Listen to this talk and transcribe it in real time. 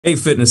Hey,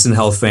 fitness and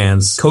health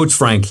fans, Coach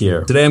Frank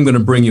here. Today I'm going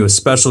to bring you a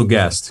special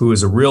guest who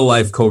is a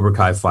real-life Cobra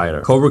Kai fighter.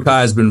 Cobra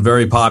Kai has been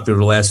very popular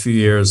the last few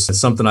years. It's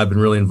something I've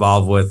been really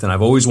involved with, and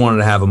I've always wanted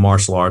to have a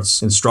martial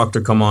arts instructor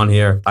come on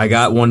here. I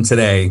got one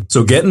today.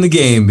 So get in the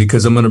game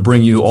because I'm going to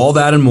bring you all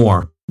that and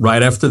more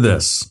right after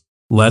this.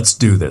 Let's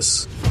do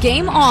this.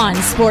 Game on,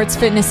 sports,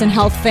 fitness, and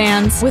health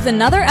fans, with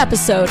another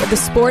episode of the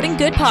Sporting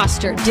Good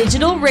Posture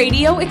Digital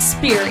Radio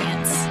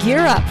Experience. Gear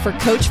up for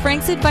Coach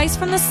Frank's advice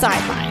from the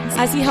sidelines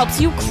as he helps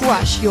you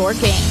crush your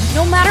game,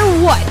 no matter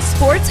what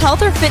sports,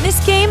 health, or fitness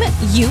game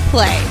you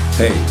play.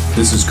 Hey,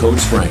 this is Coach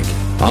Frank.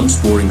 I'm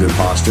sporting good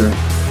posture.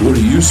 What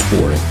are you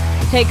sporting?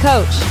 Hey,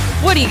 Coach,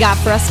 what do you got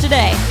for us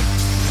today?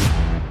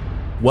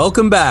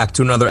 Welcome back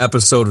to another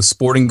episode of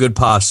Sporting Good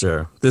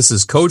Posture. This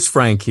is Coach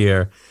Frank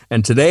here,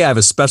 and today I have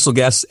a special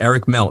guest,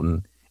 Eric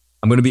Melton.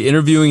 I'm going to be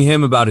interviewing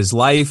him about his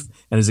life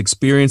and his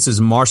experiences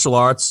in martial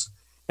arts,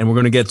 and we're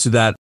going to get to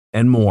that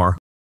and more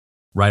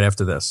right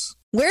after this.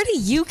 Where do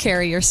you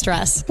carry your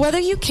stress? Whether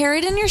you carry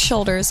it in your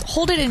shoulders,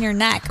 hold it in your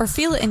neck, or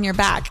feel it in your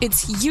back,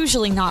 it's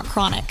usually not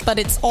chronic, but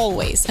it's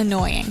always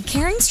annoying.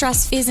 Carrying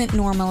stress isn't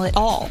normal at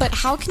all, but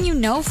how can you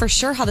know for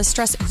sure how the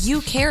stress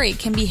you carry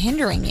can be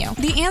hindering you?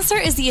 The answer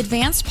is the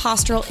Advanced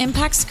Postural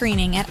Impact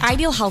Screening at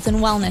Ideal Health and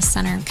Wellness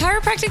Center.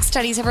 Chiropractic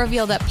studies have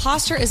revealed that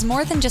posture is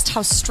more than just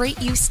how straight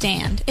you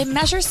stand. It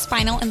measures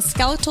spinal and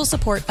skeletal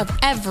support of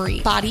every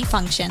body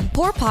function.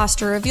 Poor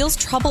posture reveals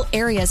trouble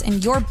areas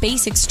in your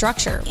basic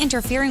structure,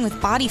 interfering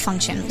with body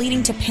function,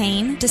 leading to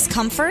pain,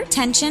 discomfort,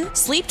 tension,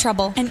 sleep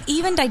trouble, and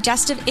even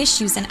digestive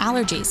issues and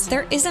allergies.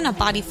 There isn't a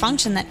body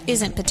function that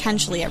isn't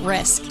potentially at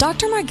risk.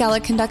 Dr.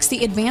 Marghella conducts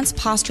the Advanced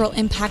Postural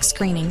Impact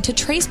Screening to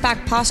trace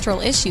back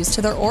postural issues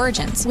to their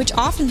origins, which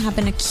often have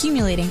been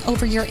accumulating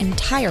over your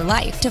entire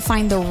life, to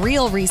find the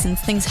real reasons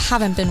things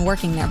haven't been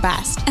working their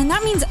best. And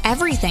that means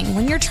everything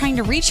when you're trying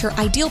to reach your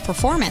ideal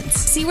performance.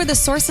 See where the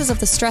sources of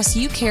the stress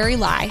you carry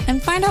lie,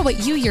 and find out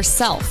what you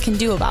yourself can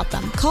do about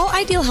them. Call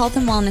Ideal Health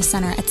and Wellness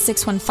Center at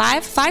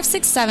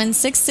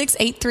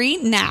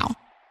 615-567-6683 now.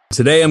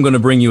 Today, I'm going to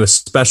bring you a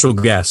special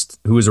guest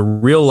who is a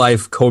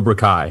real-life Cobra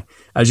Kai.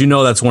 As you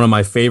know, that's one of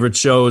my favorite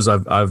shows.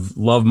 I've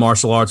loved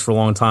martial arts for a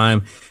long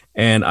time,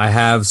 and I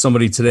have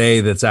somebody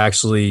today that's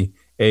actually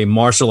a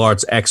martial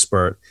arts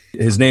expert.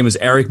 His name is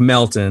Eric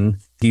Melton.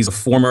 He's a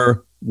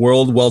former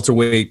world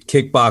welterweight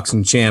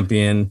kickboxing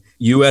champion,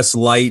 U.S.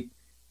 light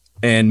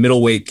and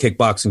middleweight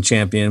kickboxing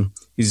champion.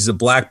 He's a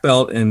black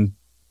belt in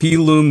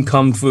Pilum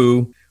Kung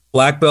Fu,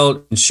 black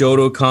belt in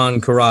Shotokan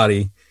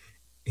Karate.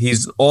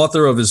 He's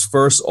author of his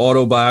first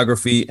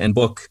autobiography and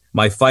book,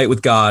 My Fight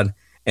with God,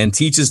 and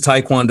teaches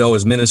Taekwondo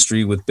as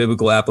ministry with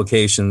biblical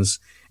applications,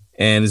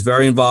 and is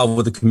very involved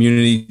with the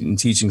community in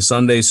teaching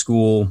Sunday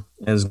school,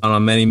 and has gone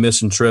on many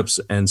mission trips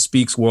and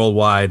speaks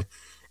worldwide.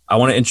 I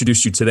want to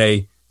introduce you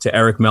today to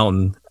Eric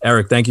Melton.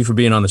 Eric, thank you for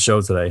being on the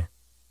show today.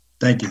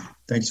 Thank you.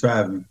 Thanks for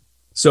having me.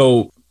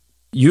 So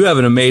you have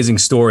an amazing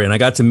story, and I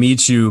got to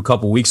meet you a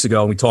couple weeks ago,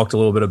 and we talked a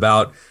little bit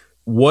about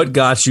what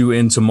got you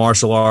into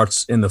martial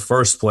arts in the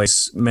first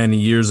place many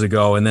years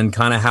ago, and then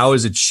kind of how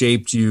has it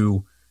shaped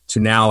you to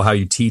now how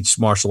you teach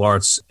martial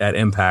arts at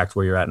Impact,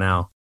 where you're at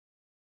now?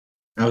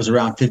 I was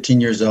around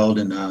 15 years old,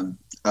 and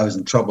I was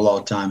in trouble all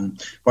the time.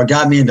 What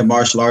got me into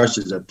martial arts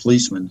is a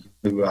policeman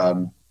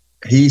who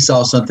he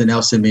saw something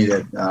else in me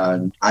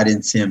that I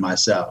didn't see in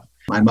myself.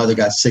 My mother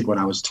got sick when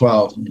I was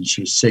 12, and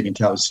she was sick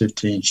until I was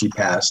 15. She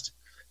passed.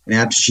 And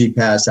after she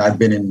passed, I've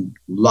been in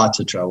lots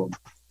of trouble.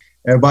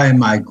 Everybody in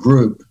my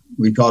group,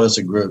 we called us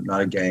a group,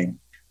 not a gang,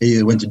 they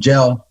either went to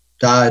jail,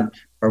 died,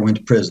 or went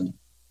to prison.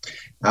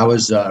 I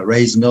was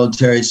raised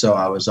military, so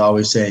I was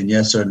always saying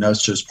yes or no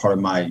sir as part of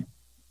my,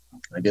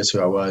 I guess,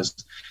 who I was.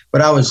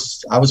 But I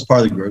was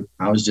part of the group.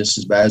 I was just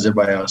as bad as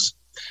everybody else.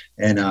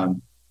 And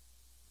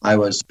I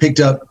was picked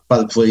up by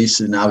the police,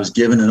 and I was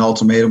given an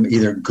ultimatum,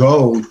 either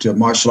go to a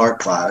martial art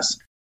class.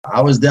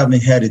 I was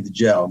definitely headed to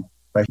jail.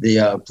 But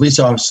the police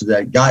officer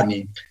that got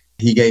me,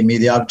 he gave me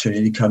the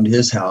opportunity to come to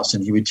his house,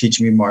 and he would teach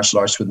me martial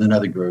arts with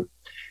another group.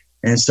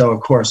 And so,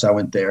 of course, I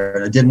went there,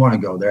 and I didn't want to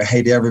go there. I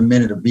hated every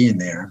minute of being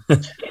there.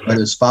 But it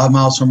was 5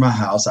 miles from my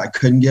house. I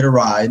couldn't get a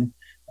ride.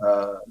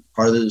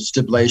 Part of the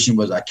stipulation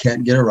was I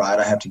can't get a ride.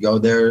 I have to go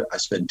there. I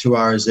spend 2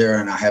 hours there,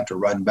 and I have to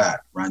run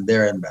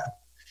there and back.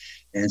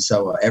 And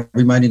so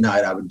every Monday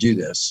night I would do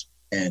this.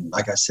 And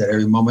like I said,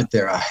 every moment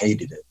there, I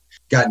hated it.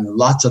 Gotten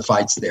lots of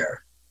fights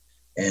there.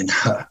 And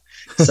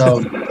so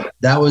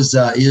that was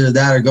either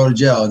that or go to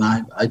jail. And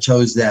I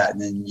chose that.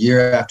 And then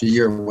year after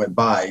year went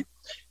by.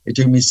 It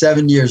took me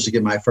 7 years to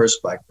get my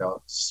first black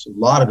belt. A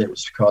lot of it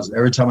was because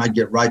every time I'd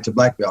get right to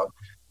black belt,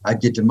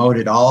 I'd get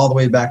demoted all the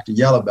way back to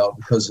yellow belt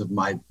because of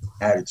my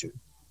attitude.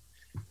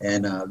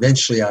 And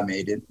eventually I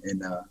made it.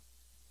 And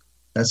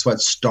that's what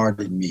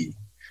started me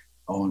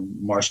on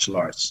martial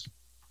arts.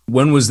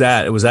 When was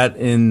that? Was that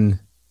in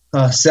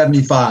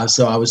 75?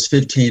 So I was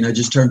 15. I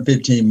just turned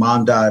 15.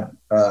 Mom died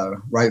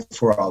right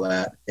before all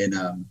that. And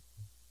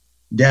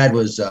Dad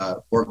was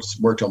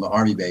worked on the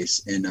Army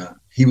base, and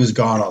he was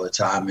gone all the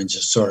time. And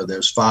just sort of,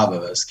 there's 5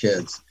 of us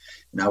kids,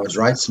 and I was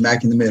right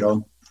smack in the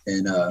middle.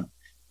 And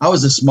I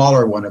was the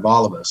smaller one of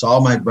all of us.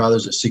 All my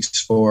brothers are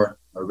 6'4"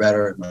 or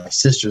better. My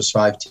sister's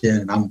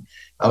 5'10", and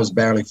I was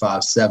barely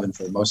 5'7"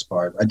 for the most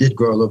part. I did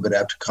grow a little bit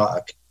after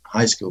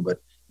high school, but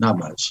not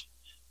much.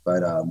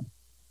 But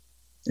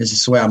it's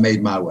just the way I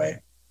made my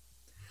way.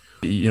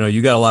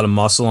 You got a lot of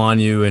muscle on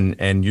you,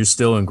 and you're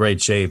still in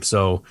great shape.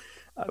 So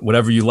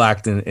whatever you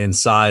lacked in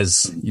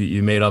size,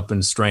 you made up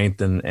in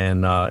strength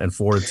and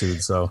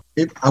fortitude. So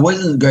I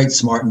wasn't great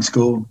smart in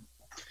school,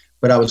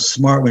 but I was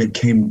smart when it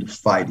came to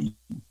fighting,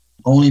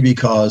 only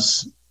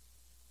because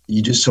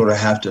you just sort of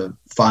have to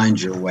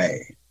find your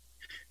way.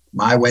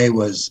 My way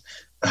was,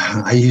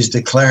 I used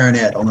a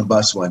clarinet on the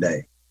bus one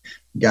day.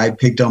 The guy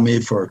picked on me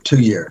for 2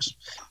 years.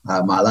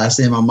 My last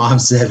thing my mom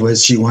said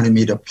was she wanted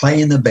me to play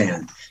in the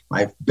band.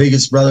 My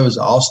biggest brother was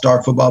an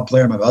all-star football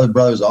player. My other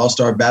brother was an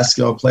all-star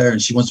basketball player,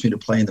 and she wants me to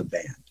play in the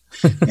band.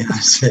 And I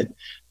said,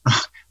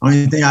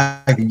 only thing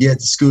I could get,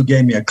 the school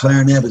gave me a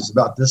clarinet. It was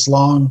about this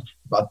long,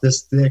 about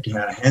this thick, and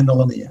had a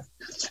handle on the end.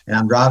 And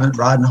I'm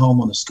riding home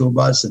on the school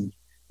bus, and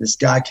this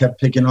guy kept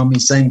picking on me,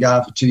 same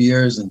guy for 2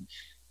 years. And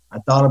I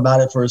thought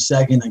about it for a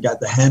second. I got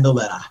the handle,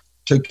 and I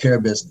took care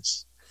of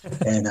business.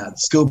 And the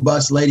school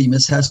bus lady,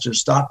 Miss Hester,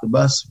 stopped the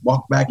bus,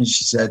 walked back, and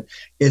she said,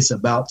 "It's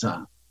about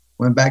time."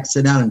 Went back to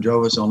sit down and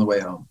drove us on the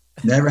way home.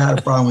 Never had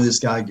a problem with this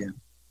guy again.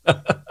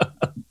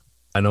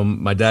 I know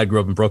my dad grew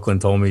up in Brooklyn,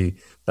 told me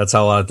that's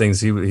how a lot of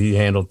things he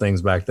handled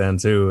things back then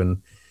too.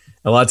 And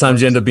a lot of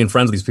times you end up being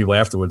friends with these people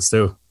afterwards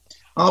too.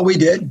 Oh, we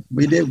did.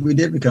 We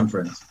did become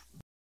friends.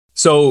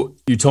 So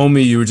you told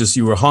me you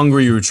were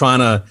hungry, you were trying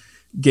to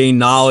gain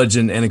knowledge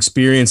and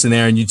experience in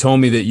there. And you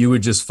told me that you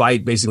would just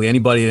fight basically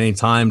anybody at any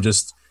time,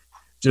 just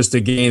to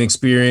gain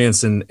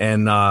experience. And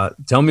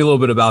tell me a little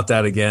bit about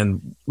that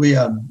again.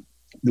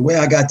 The way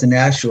I got to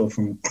Nashville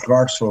from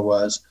Clarksville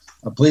was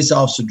a police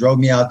officer drove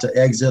me out to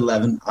exit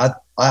 11. I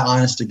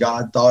honest to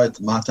God, thought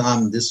at my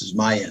time, this is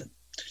my end.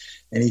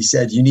 And he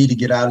said, "You need to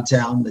get out of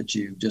town, that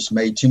you've just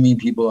made too many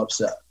people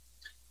upset."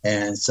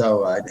 And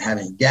so I didn't have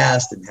any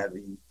gas, I didn't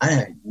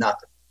have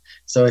nothing.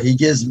 So he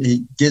gives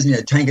me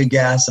a tank of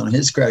gas on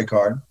his credit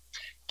card,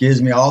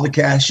 gives me all the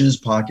cash in his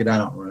pocket. I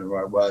don't remember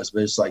what it was,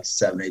 but it's like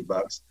 $7,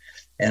 $8.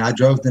 And I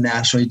drove to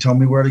Nashville. He told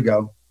me where to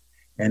go.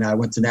 And I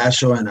went to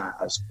Nashville, and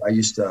I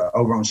used to,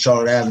 over on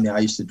Charlotte Avenue, I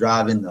used to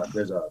drive in,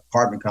 there's an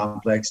apartment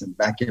complex, and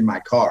back in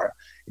my car.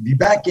 If you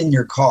back in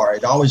your car,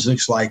 it always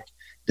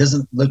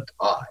doesn't look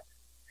odd,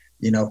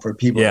 for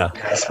people to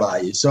pass by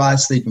you. So I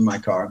sleep in my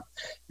car.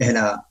 And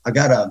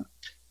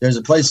there's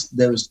a place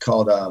that was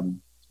called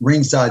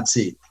Ringside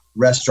Seat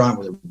Restaurant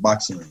with a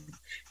boxing ring.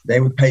 They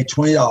would pay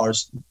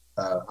 $20.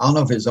 I don't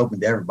know if it was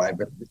open to everybody,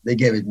 but they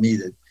gave it me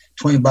the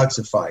 $20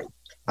 a fight.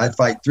 I'd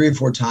fight 3 or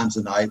 4 times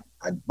a night.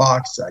 I'd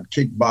box, I'd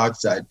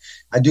kickbox,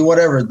 I'd do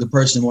whatever the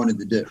person wanted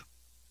to do.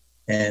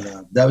 And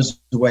that was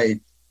the way,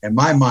 in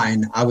my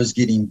mind, I was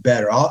getting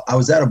better. I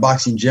was at a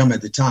boxing gym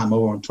at the time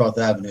over on 12th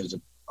Avenue. It was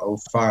an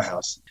old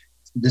firehouse.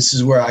 This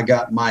is where I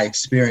got my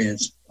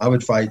experience. I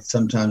would fight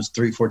sometimes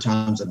 3, 4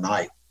 times a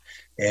night.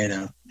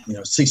 And,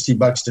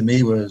 $60 to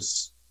me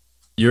was.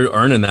 You're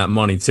earning that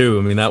money too.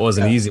 I mean, that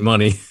wasn't easy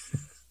money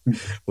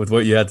with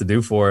what you had to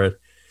do for it.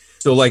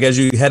 So like, as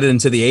you headed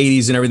into the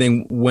 80s and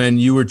everything, when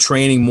you were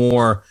training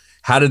more,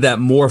 how did that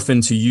morph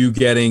into you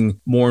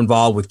getting more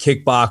involved with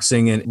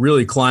kickboxing and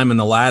really climbing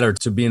the ladder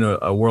to being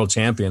a world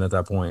champion at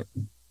that point?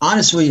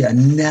 Honestly, I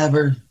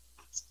never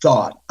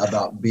thought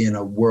about being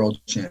a world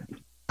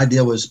champion. My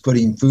deal was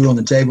putting food on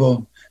the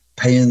table,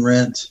 paying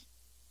rent,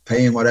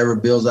 paying whatever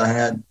bills I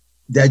had.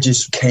 That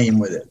just came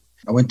with it.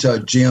 I went to a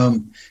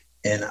gym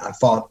and I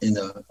fought in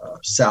the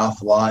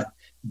South a lot,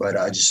 but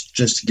I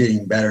just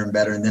getting better and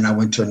better. And then I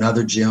went to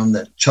another gym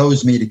that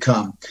chose me to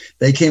come.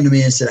 They came to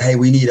me and said, "Hey,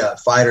 we need a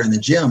fighter in the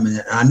gym."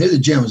 And I knew the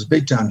gym was a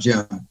big time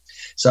gym.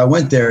 So I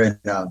went there,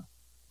 and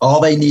all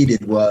they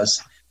needed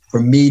was for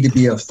me to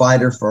be a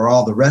fighter for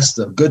all the rest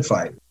of the good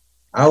fighters.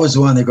 I was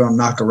the one they're going to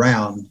knock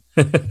around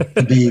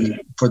to be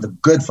for the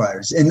good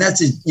fighters. And that's,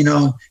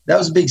 that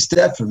was a big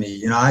step for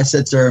me. I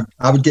said to her,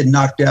 I would get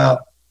knocked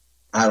out,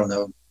 I don't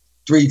know,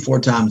 3,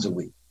 4 times a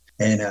week,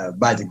 and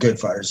by the good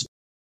fighters.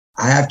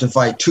 I have to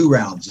fight 2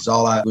 rounds is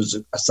all I was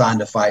assigned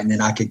to fight, and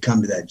then I could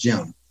come to that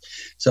gym.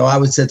 So I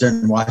would sit there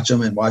and watch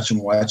them, and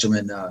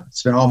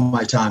spend all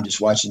my time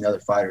just watching the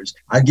other fighters.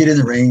 I'd get in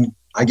the ring,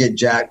 I get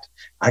jacked,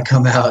 I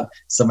come out,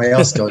 somebody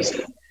else goes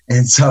in.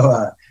 And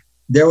so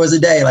there was a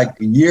day, like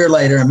a year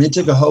later, it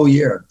took a whole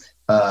year.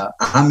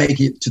 I make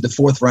it to the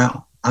 4th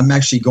round. I'm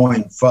actually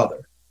going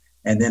further,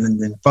 and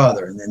then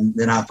further. And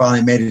then I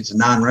finally made it to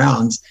 9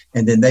 rounds,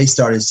 and then they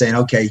started saying,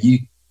 "Okay,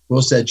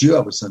 we'll set you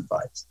up with some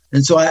fights."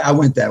 And so I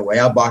went that way.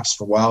 I boxed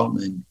for a while,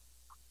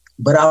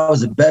 but I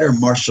was a better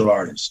martial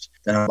artist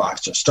than a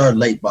boxer. I started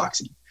late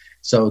boxing.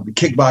 So the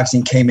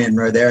kickboxing came in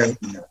right there.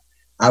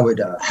 I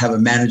would have a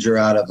manager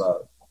out of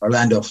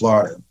Orlando,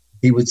 Florida.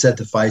 He would set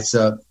the fights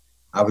up.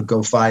 I would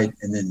go fight.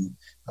 And then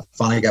I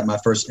finally got my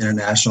first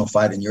international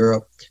fight in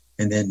Europe.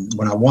 And then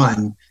when I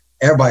won,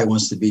 everybody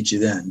wants to beat you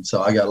then.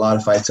 So I got a lot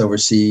of fights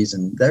overseas,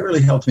 and that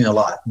really helped me a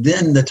lot.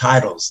 Then the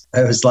titles.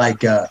 It was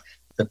like the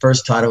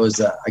first title was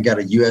I got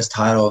a U.S.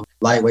 title.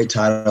 lightweight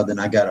title. Then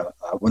I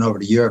went over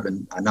to Europe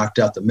and I knocked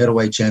out the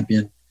middleweight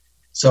champion.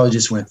 So it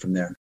just went from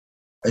there.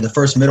 The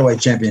first middleweight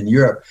champion in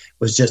Europe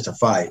was just a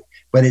fight,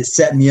 but it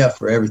set me up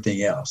for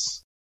everything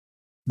else.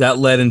 That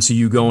led into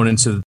you going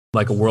into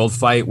like a world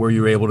fight where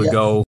you were able to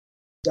go.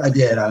 I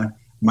did.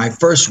 My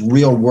first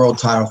real world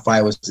title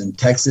fight was in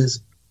Texas,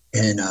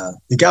 and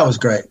the guy was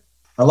great.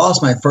 I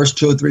lost my first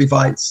 2 or 3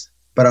 fights,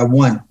 but I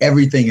won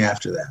everything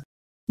after that.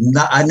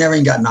 I never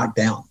even got knocked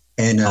down.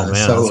 And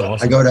so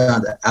awesome. I go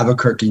down to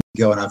Albuquerque,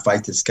 and I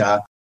fight this guy.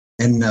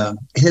 And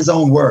his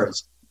own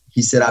words,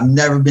 he said, I've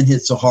never been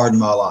hit so hard in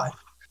my life.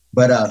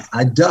 But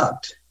I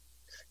ducked.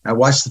 I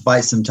watch the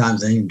fight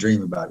sometimes. I even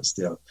dream about it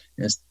still.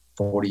 It's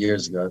 40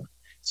 years ago.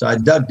 So I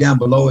ducked down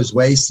below his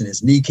waist, and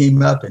his knee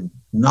came up and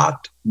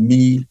knocked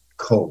me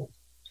cold.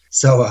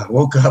 So I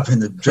woke up in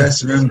the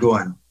dressing room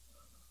going,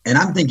 and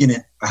I'm thinking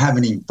I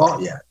haven't even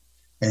fought yet.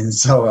 And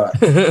so,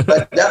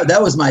 but that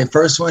was my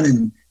first one.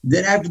 And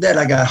then after that,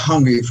 I got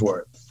hungry for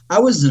it. I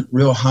wasn't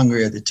real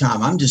hungry at the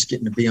time. I'm just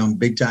getting to be on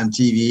big time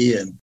TV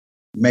and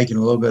making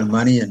a little bit of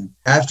money. And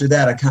after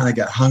that, I kind of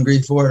got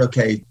hungry for it.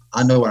 Okay,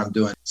 I know what I'm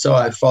doing. So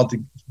I fought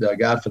the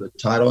guy for the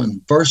title.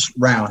 And first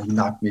round, he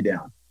knocked me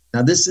down.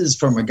 Now, this is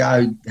from a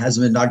guy who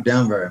hasn't been knocked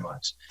down very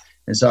much.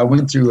 And so I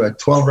went through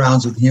 12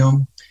 rounds with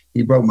him.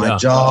 He broke my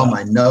jaw,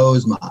 my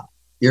nose, my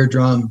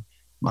eardrum,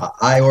 my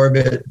eye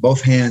orbit,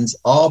 both hands,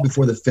 all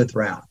before the 5th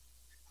round.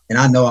 And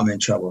I know I'm in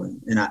trouble.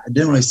 And I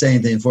didn't really say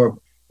anything for it.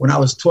 When I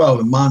was 12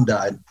 and Mom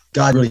died,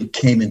 God really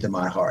came into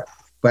my heart.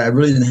 But I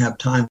really didn't have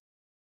time.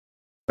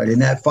 But in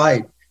that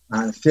fight,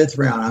 on the 5th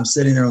round, I'm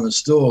sitting there on the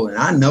stool, and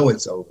I know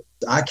it's over.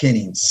 I can't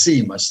even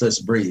see, much less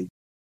breathe.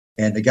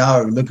 And the guy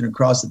looking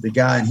across at the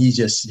guy, and he's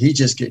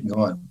just getting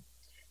going.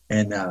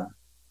 And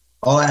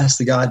all I asked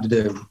the God to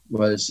do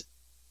was,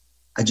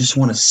 I just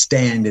want to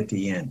stand at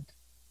the end.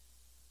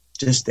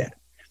 Just that.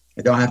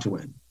 I don't have to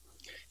win.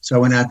 So I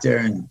went out there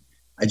and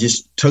I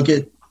just took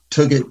it,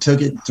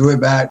 threw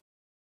it back.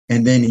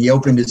 And then he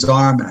opened his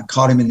arm and I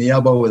caught him in the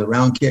elbow with a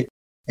round kick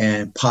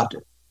and popped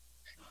it.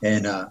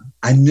 And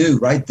I knew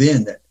right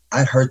then that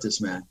I'd hurt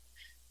this man.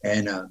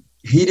 And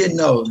he didn't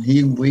know.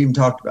 We even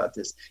talked about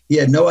this. He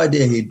had no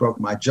idea he'd broke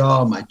my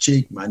jaw, my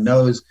cheek, my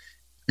nose.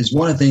 It's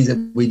one of the things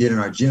that we did in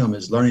our gym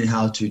is learning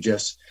how to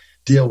just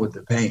deal with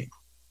the pain.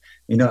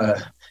 You know,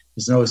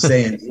 there's no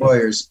saying,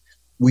 lawyers,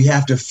 we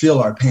have to feel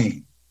our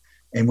pain.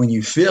 And when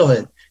you feel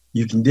it,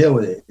 you can deal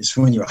with it. It's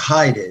when you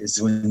hide it,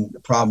 it's when the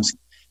problems.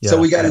 Yeah. So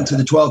we got into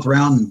the 12th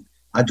round, and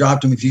I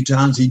dropped him a few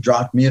times. He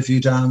dropped me a few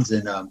times,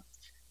 and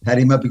had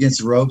him up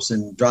against the ropes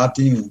and dropped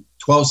him. And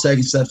 12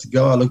 seconds left to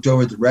go. I looked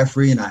over at the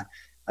referee, and I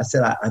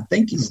said, I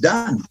think he's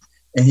done.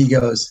 And he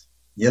goes,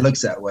 yeah, it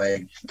looks that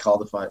way. Call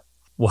the fight.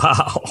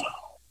 Wow.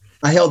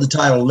 I held the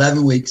title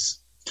 11 weeks.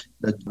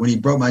 When he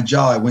broke my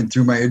jaw, I went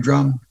through my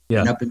eardrum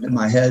and up into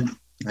my head.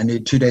 I knew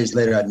 2 days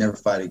later I'd never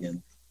fight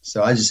again.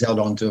 So I just held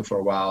on to it for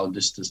a while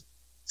just to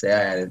say I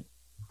had it.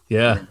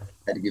 Yeah. I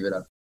had to give it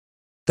up.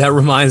 That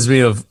reminds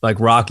me of like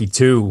Rocky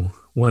 2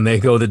 when they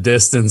go the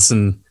distance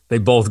and they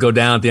both go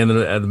down at the end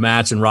of the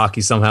match and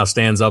Rocky somehow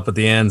stands up at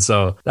the end.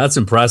 So that's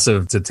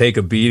impressive to take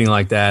a beating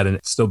like that and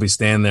still be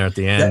standing there at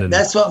the end.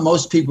 That's what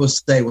most people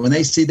say. When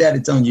they see that,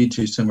 it's on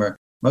YouTube somewhere.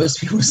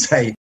 Most people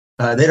say,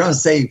 they don't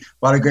say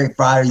what a great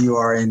fighter you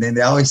are. And then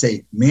they always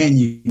say, man,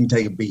 you can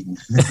take a beating.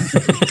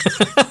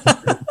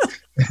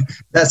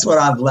 That's what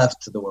I've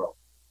left to the world.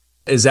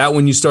 Is that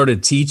when you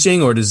started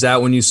teaching, or is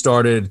that when you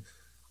started,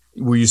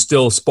 were you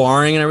still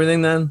sparring and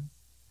everything then?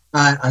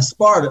 I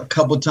sparred a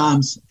couple of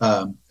times,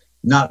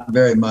 not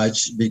very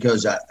much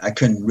because I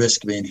couldn't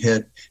risk being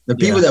hit. The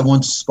people that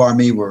wanted to spar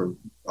me were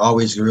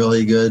always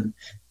really good.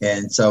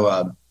 And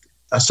so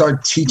I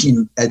started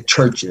teaching at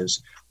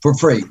churches for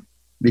free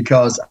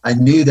because I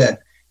knew that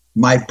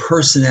my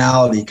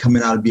personality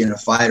coming out of being a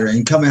fighter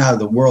and coming out of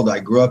the world I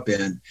grew up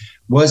in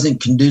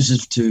wasn't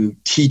conducive to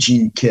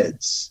teaching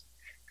kids.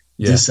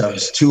 This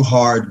was too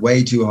hard,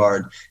 way too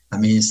hard. I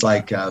mean, it's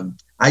like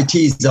I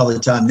tease all the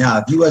time now.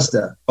 If you was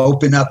to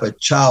open up a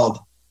child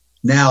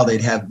now,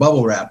 they'd have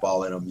bubble wrap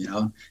all in them, you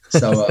know.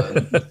 So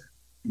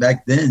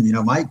back then, you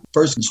know, my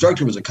first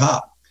instructor was a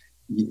cop.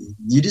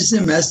 You just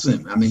didn't mess with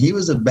him. I mean, he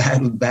was a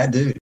bad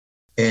dude.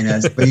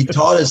 And but he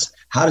taught us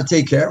how to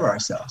take care of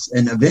ourselves.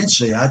 And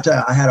eventually, I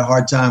had a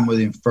hard time with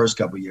him the first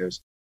couple of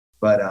years.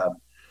 But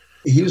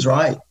he was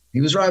right.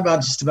 He was right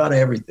about just about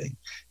everything.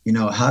 You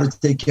know, how to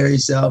take care of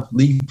yourself,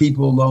 leave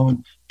people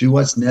alone, do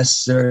what's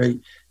necessary.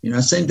 You know,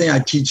 same thing I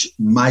teach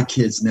my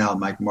kids now,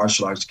 my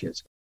martial arts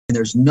kids. And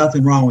there's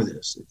nothing wrong with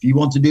this. If you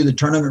want to do the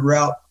tournament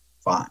route,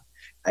 fine.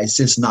 It's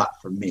just not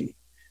for me.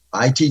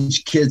 I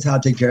teach kids how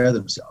to take care of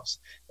themselves.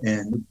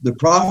 And the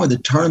problem with the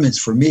tournaments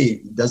for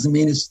me, doesn't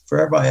mean it's for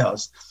everybody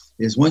else,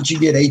 is once you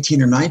get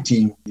 18 or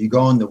 19, you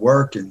go on to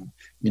work and,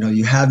 you know,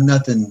 you have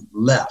nothing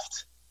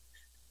left.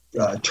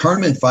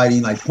 Tournament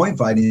fighting, like point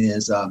fighting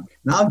is, and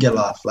I'll get a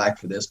lot of flack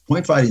for this,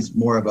 point fighting is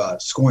more of a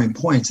scoring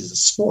points as a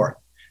sport.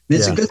 And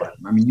it's a good one.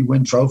 I mean, you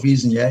win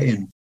trophies and yay.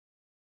 And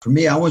for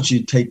me, I want you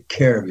to take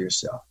care of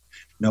yourself.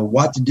 Know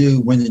what to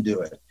do, when to do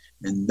it.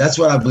 And that's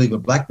what I believe a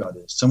black belt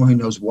is. Someone who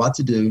knows what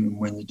to do and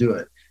when to do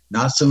it,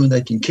 not someone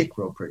that can kick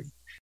real pretty.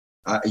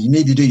 You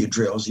need to do your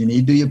drills. You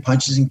need to do your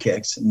punches and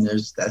kicks, and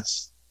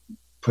that's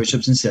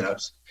push-ups and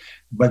sit-ups.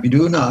 But if you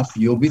do enough,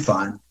 you'll be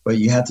fine. But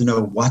you have to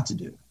know what to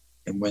do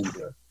and when to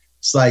do it.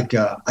 It's like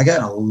I got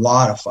in a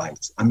lot of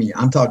fights. I mean,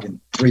 I'm talking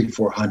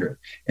 300-400,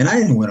 and I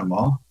didn't win them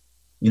all,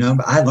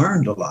 but I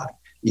learned a lot.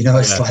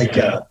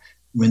 It's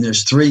when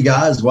there's 3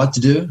 guys, what to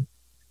do,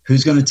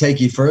 who's going to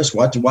take you first,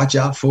 what to watch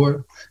out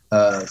for,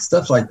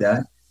 stuff like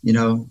that.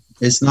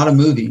 It's not a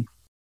movie.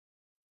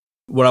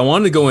 What I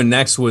wanted to go in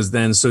next was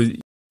then, so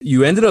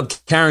you ended up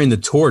carrying the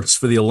torch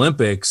for the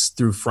Olympics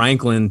through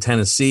Franklin,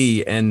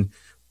 Tennessee, and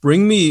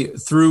bring me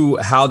through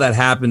how that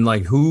happened.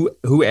 Like who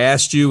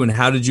asked you and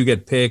how did you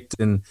get picked?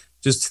 And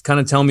just kind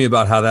of tell me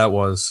about how that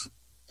was.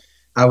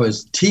 I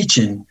was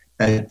teaching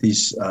at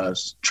these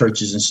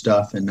churches and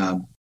stuff. And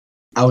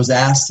I was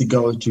asked to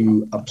go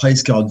to a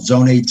place called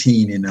Zone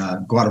 18 in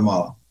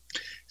Guatemala.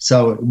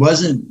 So it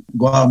wasn't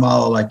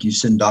Guatemala like you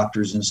send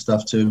doctors and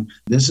stuff to.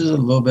 This is a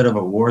little bit of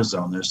a war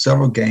zone. There's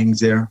several gangs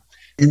there.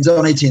 In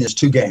Zone 18, there's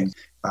 2 gangs.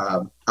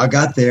 I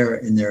got there,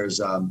 and there's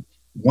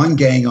one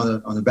gang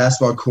on the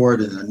basketball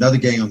court and another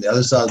gang on the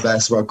other side of the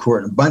basketball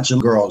court, and a bunch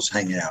of girls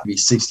hanging out, maybe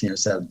 16 or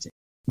 17.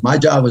 My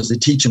job was to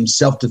teach them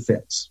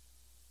self-defense.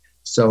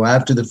 So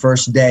after the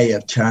first day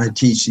of trying to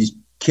teach these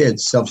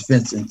kids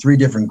self-defense in 3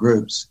 different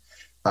groups,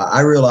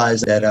 I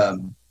realized that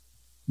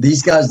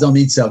these guys don't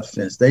need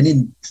self-defense.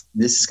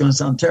 This is going to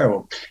sound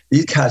terrible,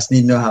 these guys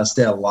need to know how to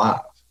stay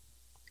alive.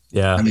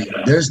 Yeah. I mean,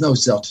 there's no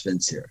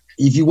self-defense here.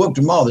 If you whoop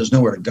them all, there's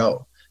nowhere to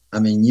go. I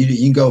mean, you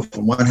can go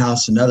from one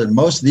house to another.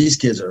 Most of these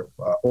kids are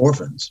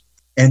orphans,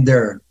 and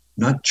they're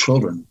not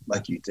children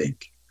like you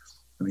think.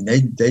 I mean,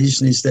 they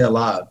just need to stay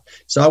alive.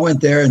 So I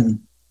went there, and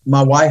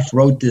my wife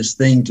wrote this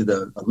thing to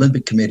the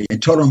Olympic Committee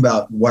and told them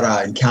about what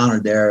I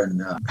encountered there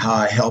and how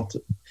I helped,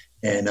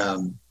 and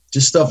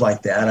just stuff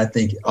like that. I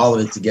think all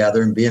of it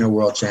together, and being a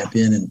world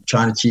champion and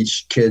trying to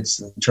teach kids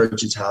and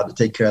churches how to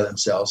take care of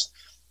themselves.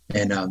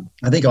 And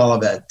I think all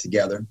of that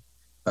together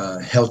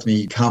helped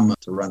me come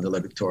to run the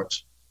Olympic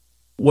torch.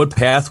 What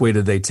pathway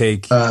did they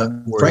take?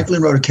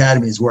 Franklin Road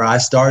Academy is where I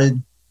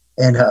started.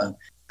 And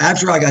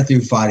after I got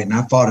through fighting,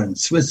 I fought in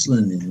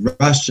Switzerland and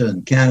Russia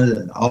and Canada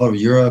and all over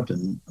Europe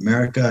and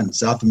America and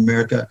South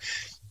America.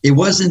 It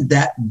wasn't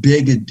that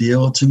big a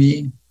deal to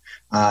me.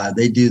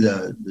 They do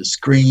the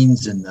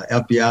screens and the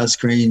FBI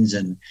screens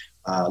and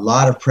a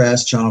lot of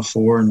press, Channel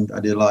 4, and I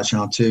did a lot of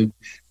Channel 2.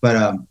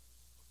 But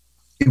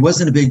it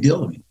wasn't a big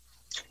deal to me.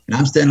 And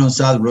I'm standing on the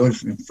side of the road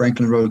from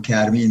Franklin Road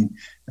Academy, and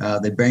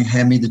they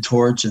hand me the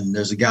torch, and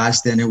there's a guy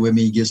standing with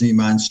me. He gives me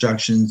my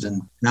instructions,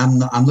 and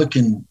I'm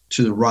looking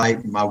to the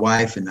right. My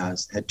wife and I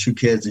had 2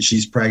 kids, and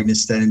she's pregnant,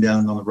 standing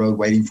down on the road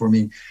waiting for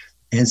me.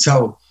 And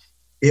so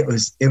it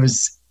was.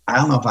 I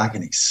don't know if I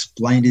can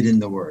explain it in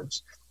the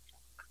words.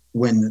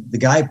 When the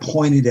guy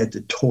pointed at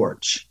the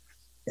torch,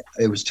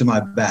 it was to my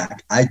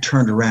back. I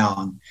turned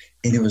around,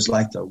 and it was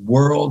like the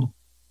world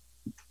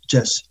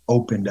just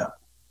opened up.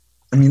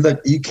 I mean,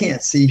 look, you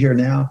can't see here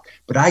now,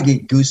 but I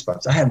get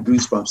goosebumps. I have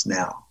goosebumps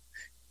now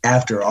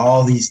after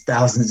all these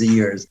thousands of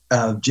years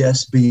of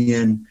just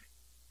being,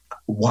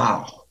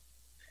 wow.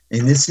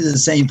 And this is the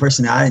same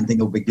person. I didn't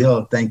think it was a big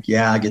deal.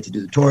 I get to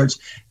do the torch,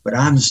 but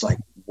I'm just like,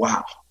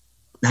 wow.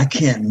 And I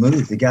can't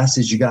move. The guy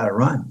says, you got to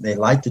run. They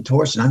light the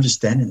torch, and I'm just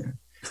standing there.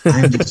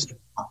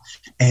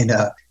 And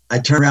I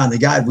turn around, the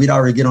guy, we'd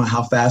already get on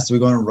how fast we're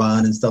going to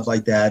run and stuff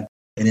like that.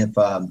 And if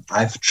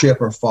I trip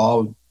or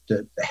fall,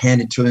 to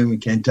hand it to him, we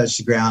can't touch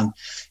the ground.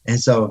 And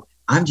so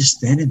I'm just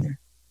standing there.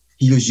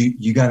 He goes,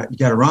 you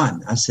gotta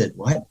run. I said,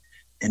 what?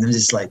 And I'm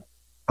just like,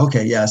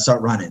 okay, yeah, I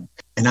start running.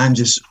 And I'm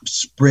just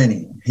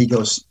sprinting. He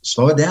goes,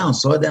 slow it down.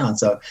 So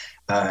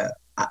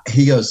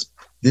he goes,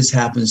 this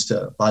happens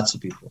to lots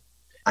of people.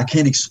 I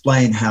can't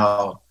explain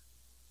how,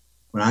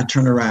 when I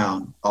turned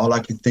around, all I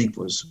could think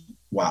was,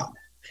 wow.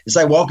 It's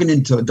like walking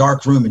into a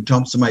dark room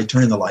and somebody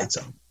turning the lights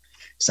on.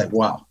 It's like,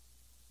 wow.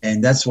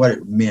 And that's what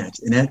it meant.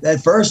 And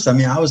at first, I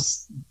mean, I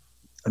was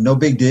no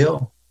big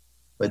deal,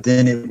 but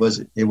then it was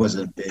a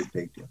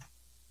big deal.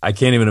 I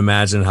can't even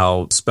imagine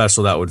how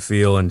special that would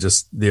feel, and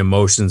just the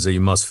emotions that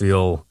you must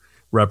feel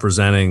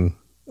representing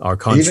our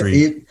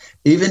country.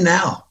 Even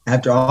now,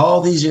 after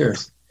all these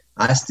years,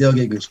 I still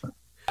get goosebumps.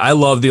 I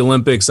love the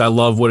Olympics. I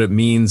love what it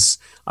means.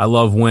 I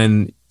love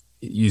when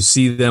you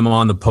see them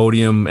on the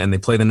podium and they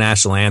play the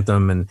national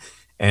anthem, and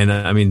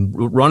I mean,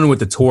 running with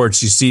the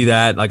torch, you see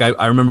that. Like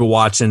I remember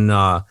watching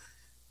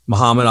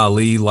Muhammad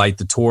Ali light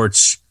the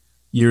torch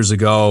years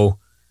ago,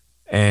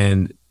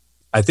 and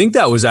I think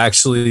that was that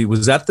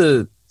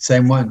the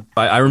same one?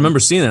 I remember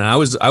seeing it. And I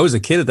was a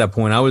kid at that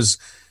point. I was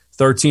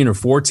 13 or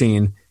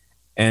 14,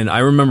 and I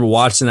remember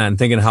watching that and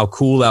thinking how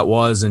cool that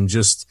was, and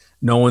just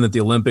knowing that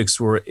the Olympics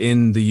were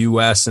in the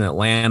U.S. and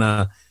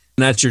Atlanta.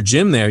 And at your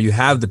gym there, you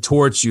have the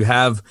torch, you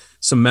have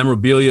some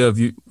memorabilia of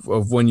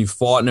when you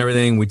fought and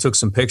everything. We took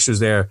some pictures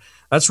there.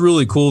 That's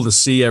really cool to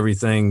see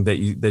everything that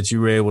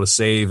you were able to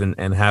save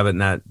and have it in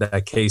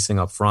that casing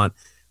up front.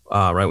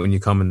 right when you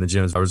come in the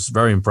gym. I was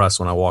very impressed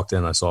when I walked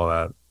in. I saw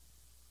that.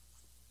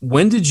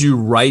 When did you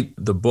write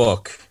the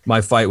book,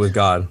 My Fight with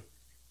God?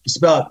 It's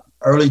about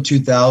early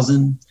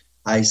 2000.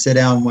 I sat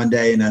down one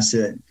day and I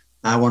said,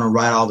 I want to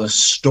write all the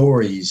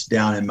stories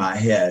down in my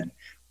head,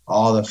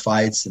 all the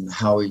fights and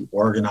how we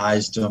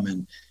organized them.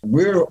 And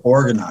we were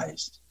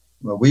organized.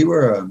 Well, we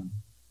were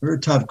a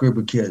tough group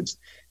of kids,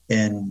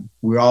 and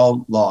we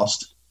all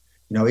lost.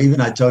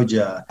 Even I told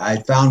you I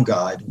found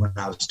God when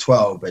I was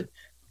 12, but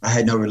I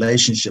had no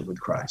relationship with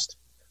Christ.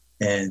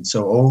 And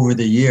so over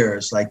the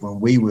years, like when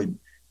we would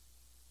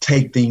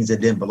take things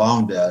that didn't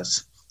belong to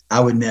us, I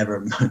would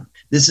never,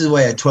 this is the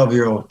way a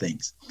 12-year-old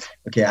thinks.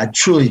 Okay, I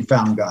truly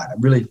found God. I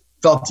really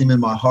felt him in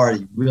my heart.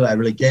 I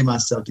really gave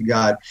myself to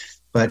God.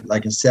 But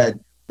like I said,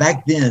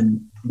 back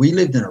then, we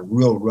lived in a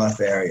real rough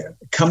area.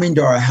 Coming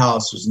to our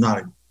house was not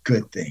a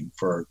good thing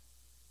for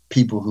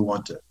people who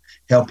want to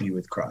help you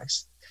with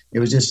Christ. It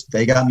was just,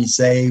 they got me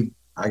saved,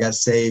 I got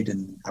saved,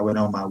 and I went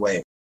on my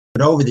way.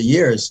 But over the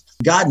years,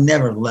 God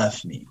never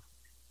left me.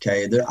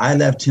 Okay, I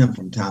left him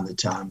from time to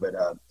time. But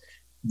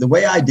the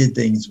way I did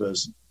things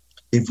was,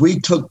 if we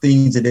took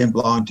things that didn't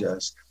belong to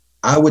us,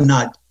 I would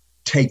not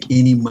take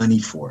any money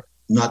for it.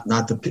 Not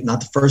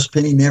the first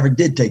penny, never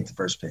did take the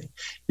first penny.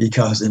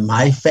 Because in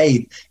my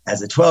faith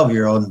as a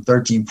 12-year-old and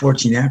 13,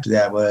 14 after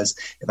that was,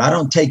 if I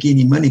don't take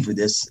any money for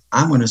this,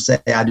 I'm going to say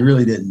I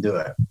really didn't do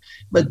it.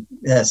 But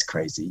that's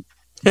crazy.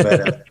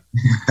 But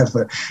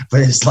but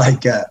it's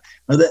like,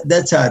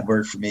 that's how it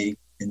worked for me,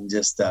 and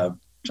just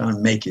trying to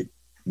make it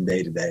from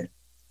day to day.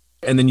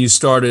 And then you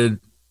started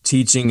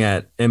teaching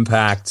at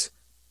Impact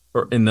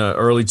in the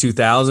early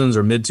 2000s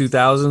or mid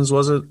 2000s,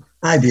 was it?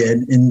 I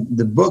did. And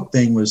the book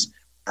thing was,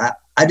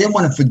 I didn't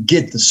want to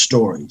forget the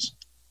stories,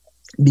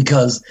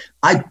 because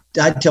I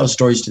tell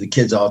stories to the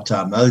kids all the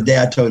time. The other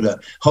day I told a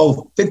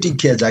whole 50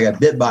 kids I got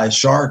bit by a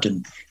shark,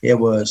 and it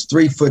was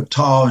 3 foot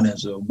tall, and it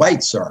was a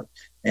white shark.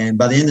 And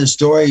by the end of the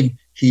story,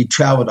 he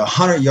traveled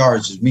 100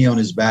 yards with me on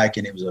his back,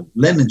 and it was a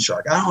lemon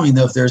shark. I don't even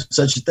know if there's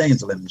such a thing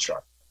as a lemon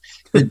shark.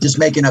 But just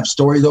making up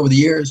stories over the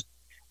years,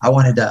 I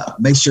wanted to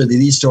make sure that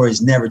these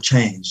stories never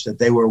changed, that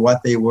they were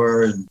what they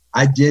were. And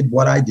I did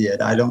what I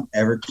did. I don't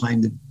ever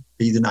claim to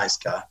be the nice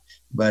guy.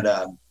 But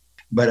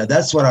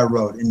that's what I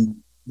wrote. And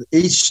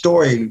each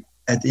story,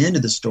 at the end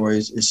of the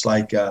stories, it's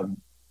like,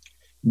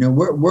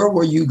 where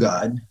were you,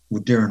 God,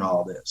 during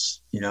all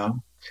this?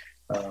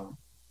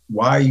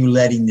 Why are you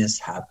letting this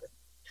happen?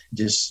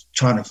 Just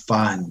trying to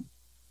find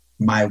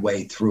my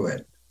way through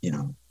it,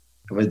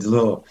 with a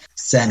little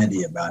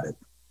sanity about it.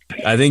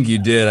 I think you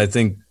did. I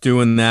think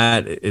doing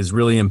that is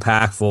really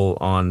impactful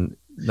on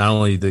not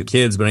only the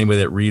kids, but anybody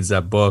that reads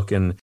that book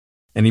and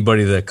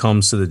anybody that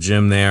comes to the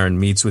gym there and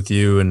meets with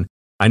you. And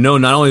I know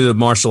not only the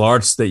martial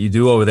arts that you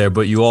do over there,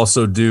 but you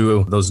also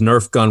do those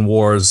Nerf gun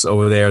wars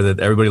over there that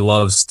everybody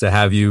loves to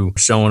have you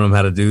showing them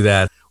how to do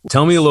that.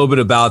 Tell me a little bit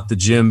about the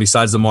gym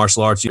besides the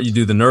martial arts. You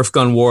do the Nerf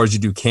gun wars, you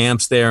do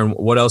camps there, and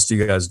what else do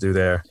you guys do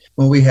there?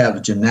 Well, we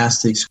have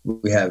gymnastics,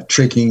 we have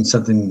tricking,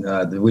 something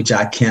which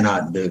I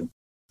cannot do.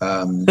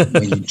 When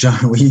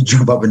you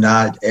jump up in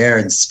the air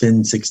and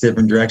spin 6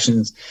 different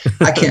directions,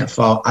 I can't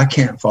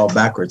fall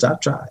backwards. I've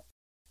tried.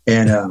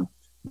 And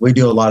we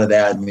do a lot of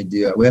that, and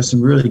we have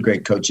some really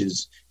great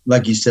coaches.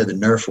 Like you said, the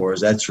Nerf wars,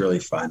 that's really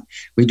fun.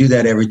 We do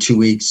that every 2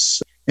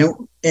 weeks.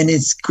 And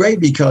it's great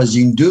because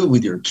you can do it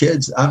with your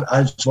kids.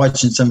 I was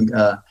watching some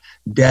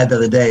dad the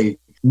other day.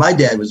 My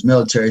dad was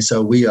military,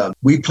 so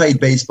we played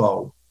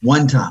baseball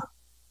one time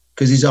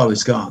because he's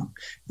always gone.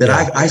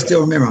 I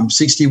still remember. I'm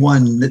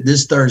 61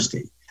 this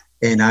Thursday,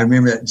 and I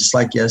remember that just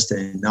like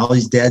yesterday. And all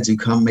these dads who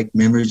come make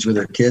memories with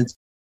their kids,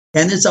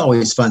 and it's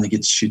always fun to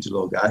get to shoot the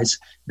little guys.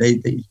 They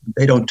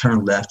don't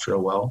turn left real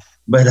well,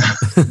 but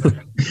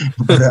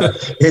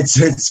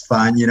it's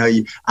fun.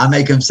 I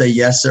make them say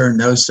yes sir,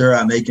 no sir.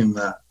 I make them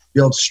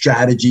build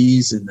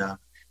strategies and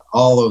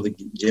all over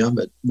the gym.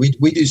 But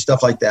we do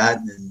stuff like that,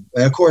 and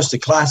of course the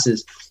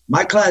classes.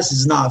 My class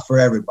is not for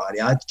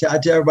everybody. I tell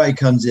everybody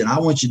comes in, I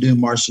want you to do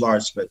martial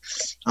arts, but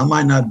I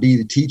might not be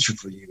the teacher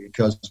for you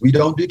because we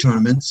don't do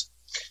tournaments.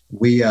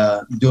 We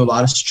do a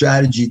lot of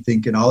strategy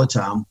thinking all the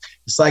time.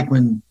 It's like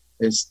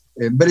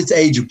but it's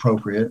age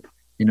appropriate.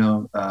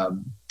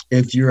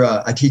 If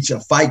I teach a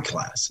fight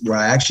class where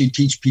I actually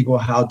teach people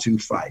how to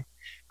fight,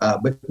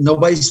 but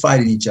nobody's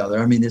fighting each other.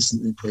 I mean,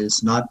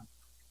 it's not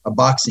a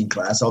boxing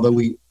class, although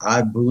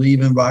I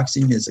believe in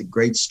boxing. It's a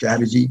great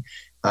strategy.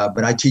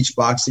 But I teach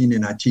boxing,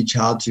 and I teach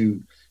how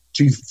to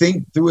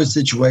think through a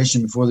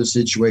situation before the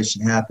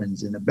situation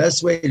happens. And the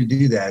best way to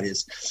do that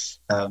is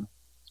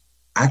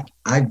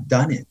I've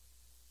done it.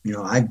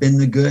 I've been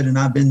the good and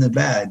I've been the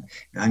bad.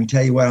 And I can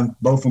tell you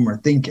what both of them are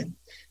thinking.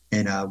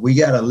 And we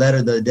got a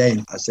letter the other day,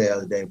 and I say the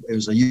other day, it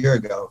was a year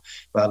ago,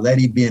 about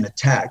Letty being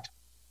attacked.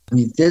 I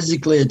mean,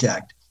 physically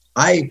attacked.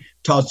 I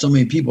taught so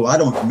many people, I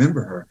don't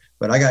remember her,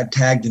 but I got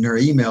tagged in her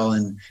email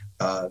and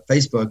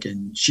Facebook,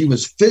 and she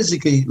was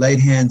physically laid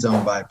hands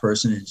on by a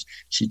person. And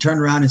she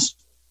turned around and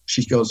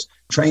she goes,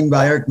 trained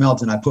by Eric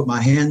Melton. I put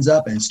my hands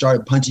up and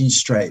started punching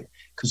straight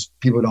because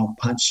people don't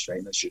punch straight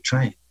unless you're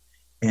trained.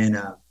 And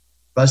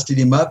busted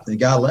him up, and the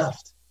guy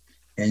left.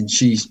 And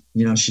she's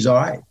all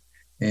right.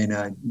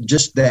 And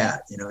just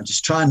that,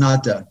 just try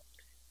not to.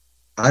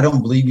 I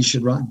don't believe you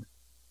should run.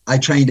 I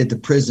trained at the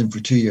prison for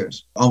 2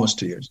 years, almost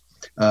 2 years.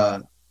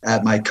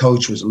 My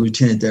coach was a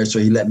lieutenant there, so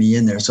he let me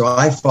in there. So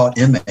I fought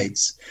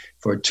inmates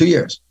for 2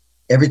 years,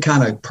 every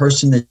kind of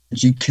person that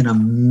you can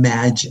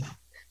imagine.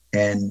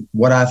 And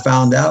what I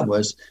found out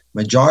was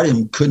majority of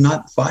them could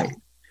not fight.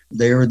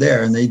 They were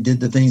there and they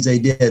did the things they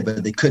did,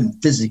 but they couldn't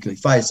physically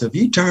fight. So if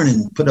you turn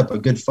and put up a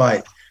good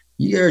fight,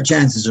 your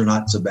chances are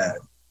not so bad.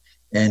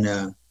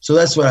 And so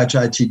that's what I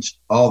try to teach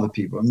all the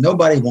people.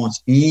 Nobody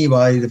wants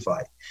anybody to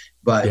fight,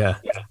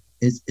 but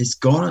it's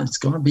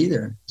gonna be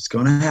there. It's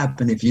gonna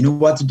happen. If you know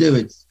what to do,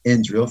 it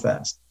ends real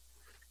fast.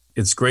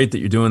 It's great that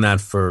you're doing that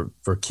for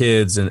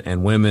kids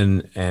and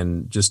women,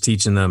 and just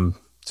teaching them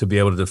to be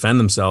able to defend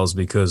themselves,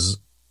 because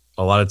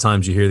a lot of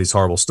times you hear these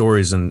horrible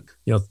stories, and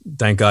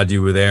thank God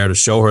you were there to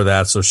show her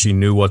that, so she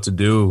knew what to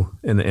do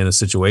in a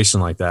situation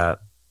like that.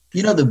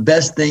 The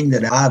best thing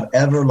that I've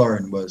ever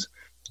learned was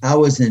I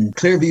was in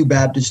Clearview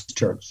Baptist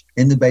Church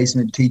in the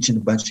basement teaching a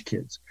bunch of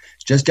kids.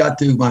 Just got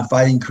through my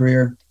fighting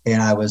career,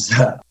 and I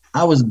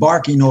was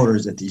barking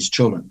orders at these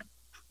children,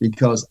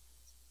 because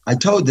I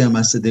told them,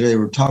 I said, they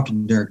were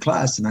talking during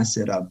class, and I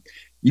said,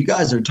 you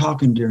guys are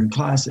talking during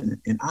class, and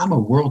I'm a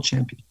world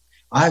champion.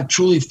 I've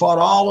truly fought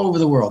all over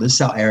the world. This is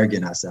how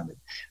arrogant I sounded.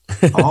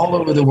 All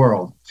over the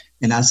world.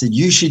 And I said,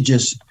 you should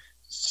just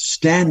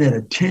stand at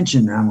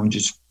attention. And I'm going to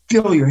just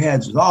fill your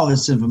heads with all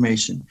this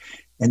information.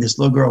 And this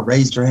little girl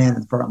raised her hand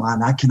in front of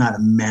mine. I cannot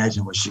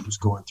imagine what she was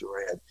going through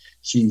her head.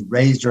 She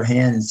raised her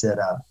hand and said,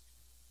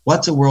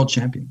 what's a world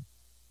champion?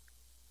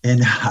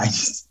 And I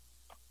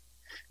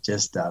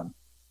just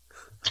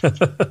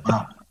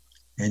wow.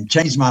 And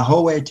changed my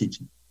whole way of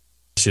teaching.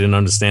 She didn't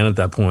understand at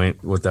that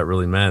point what that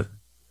really meant.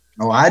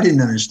 Oh, I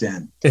didn't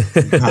understand.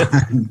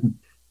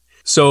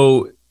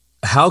 So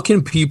how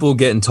can people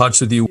get in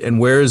touch with you, and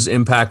where is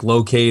Impact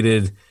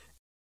located?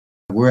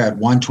 We're at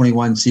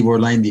 121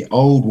 Seaboard Lane, the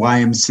old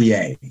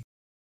YMCA,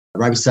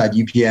 right beside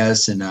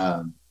UPS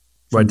and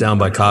right down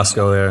by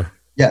Costco there.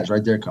 Yeah, it's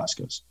right there at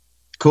Costco's.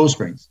 Cool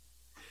Springs.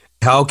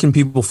 How can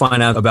people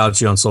find out about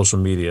you on social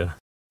media?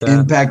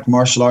 Impact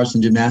Martial Arts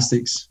and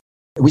Gymnastics.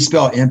 We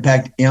spell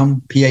Impact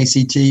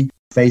M-P-A-C-T.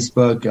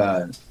 Facebook,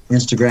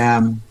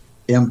 Instagram,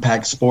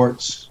 Impact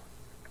Sports.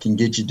 Can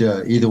get you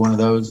to either one of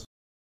those.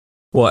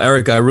 Well,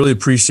 Eric, I really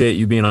appreciate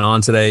you being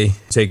on today,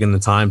 taking the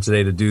time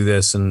today to do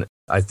this. And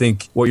I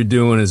think what you're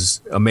doing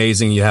is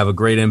amazing. You have a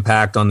great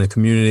impact on the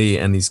community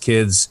and these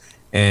kids,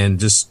 and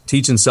just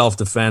teaching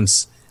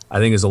self-defense, I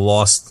think, is a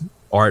lost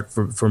art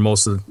for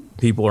most of the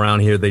people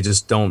around here. They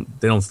just don't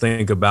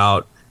think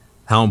about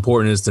how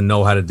important it is to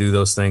know how to do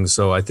those things.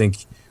 So I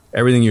think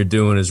everything you're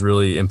doing is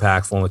really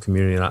impactful in the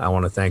community. And I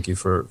want to thank you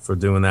for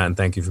doing that. And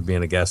thank you for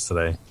being a guest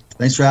today.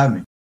 Thanks for having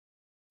me.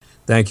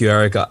 Thank you,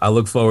 Eric. I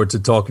look forward to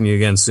talking to you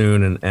again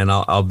soon, and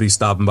I'll be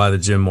stopping by the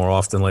gym more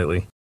often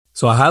lately.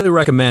 So I highly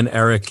recommend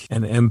Eric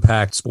and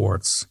Impact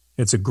Sports.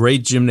 It's a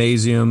great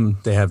gymnasium.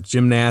 They have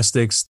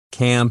gymnastics,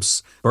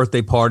 camps,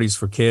 birthday parties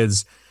for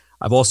kids.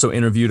 I've also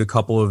interviewed a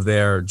couple of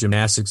their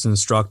gymnastics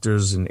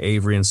instructors in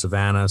Avery and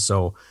Savannah.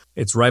 So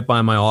it's right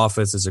by my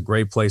office. It's a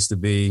great place to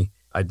be.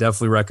 I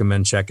definitely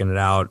recommend checking it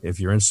out if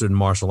you're interested in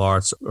martial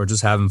arts or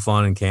just having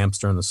fun in camps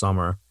during the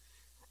summer.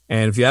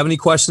 And if you have any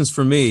questions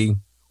for me,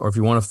 or if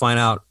you want to find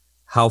out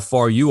how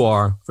far you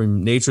are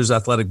from nature's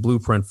athletic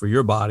blueprint for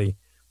your body,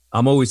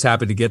 I'm always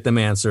happy to get them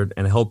answered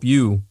and help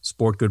you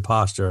sport good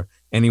posture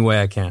any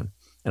way I can.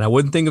 And I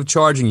wouldn't think of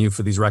charging you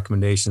for these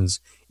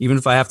recommendations, even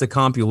if I have to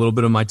comp you a little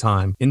bit of my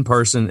time in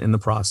person in the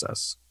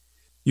process.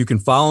 You can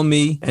follow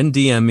me and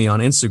DM me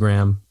on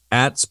Instagram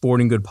at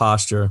Sporting Good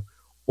Posture,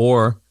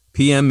 or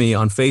PM me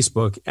on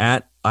Facebook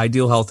at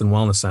Ideal Health and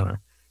Wellness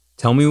Center.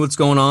 Tell me what's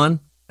going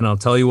on, and I'll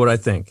tell you what I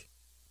think.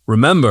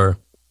 Remember,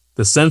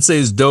 the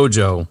Sensei's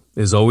Dojo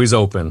is always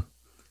open.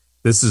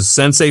 This is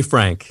Sensei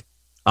Frank.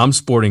 I'm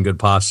Sporting Good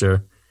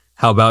Posture.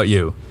 How about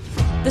you?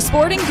 The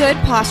Sporting Good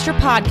Posture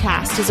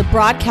Podcast is a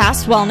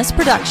broadcast wellness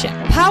production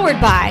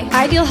powered by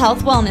Ideal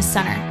Health Wellness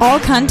Center. All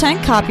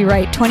content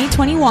copyright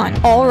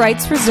 2021. All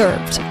rights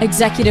reserved.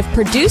 Executive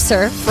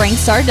producer Frank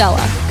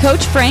Sardella.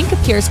 Coach Frank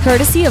appears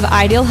courtesy of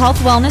Ideal Health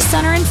Wellness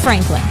Center in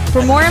Franklin.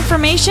 For more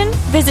information,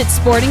 visit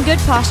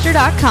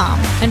sportinggoodposture.com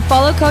and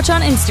follow Coach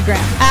on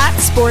Instagram at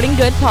Sporting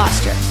Good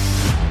Posture.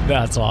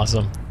 That's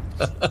awesome.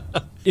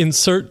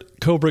 Insert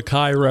Cobra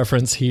Kai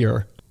reference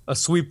here. A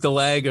sweep the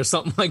leg or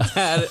something like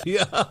that.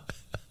 Yeah.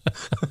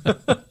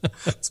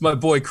 It's my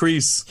boy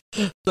Kreese.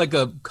 It's like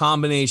a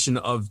combination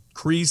of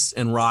Kreese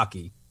and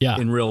Rocky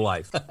in real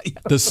life.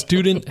 The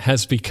student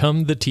has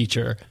become the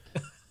teacher.